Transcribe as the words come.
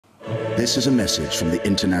This is a message from the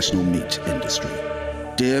international meat industry.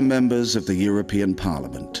 Dear members of the European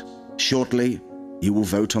Parliament, shortly you will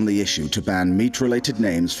vote on the issue to ban meat-related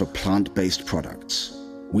names for plant-based products.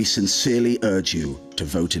 We sincerely urge you to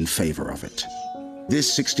vote in favor of it.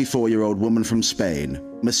 This 64-year-old woman from Spain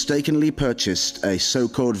mistakenly purchased a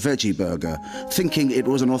so-called veggie burger, thinking it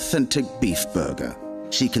was an authentic beef burger.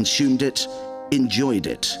 She consumed it, enjoyed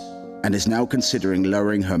it, and is now considering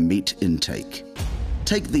lowering her meat intake.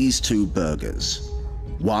 Take these two burgers.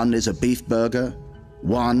 One is a beef burger,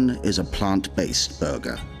 one is a plant-based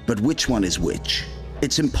burger. But which one is which?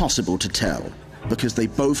 It's impossible to tell, because they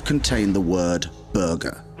both contain the word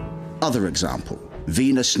burger. Other example,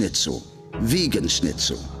 Wiener Schnitzel, vegan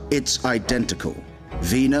schnitzel. It's identical.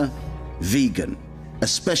 Wiener, vegan,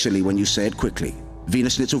 especially when you say it quickly. Wiener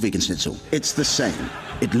Schnitzel, vegan schnitzel. It's the same.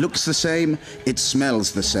 It looks the same, it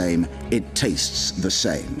smells the same, it tastes the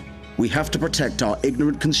same. We have to protect our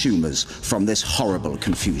ignorant consumers from this horrible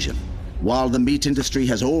confusion. While the meat industry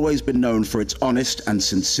has always been known for its honest and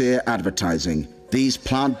sincere advertising, these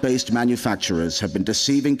plant-based manufacturers have been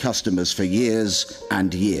deceiving customers for years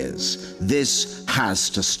and years. This has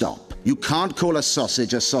to stop. You can't call a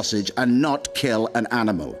sausage and not kill an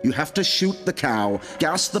animal. You have to shoot the cow,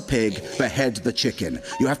 gas the pig, behead the chicken.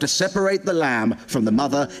 You have to separate the lamb from the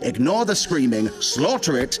mother, ignore the screaming,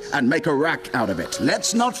 slaughter it, and make a rack out of it.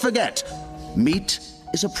 Let's not forget, meat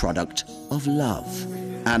is a product of love.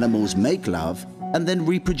 Animals make love and then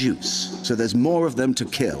reproduce, so there's more of them to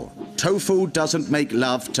kill. Tofu doesn't make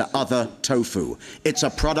love to other tofu. It's a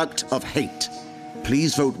product of hate.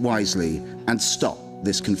 Please vote wisely and stop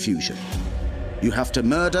this confusion. You have to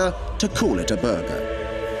murder to call it a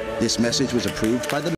burger. This message was approved by the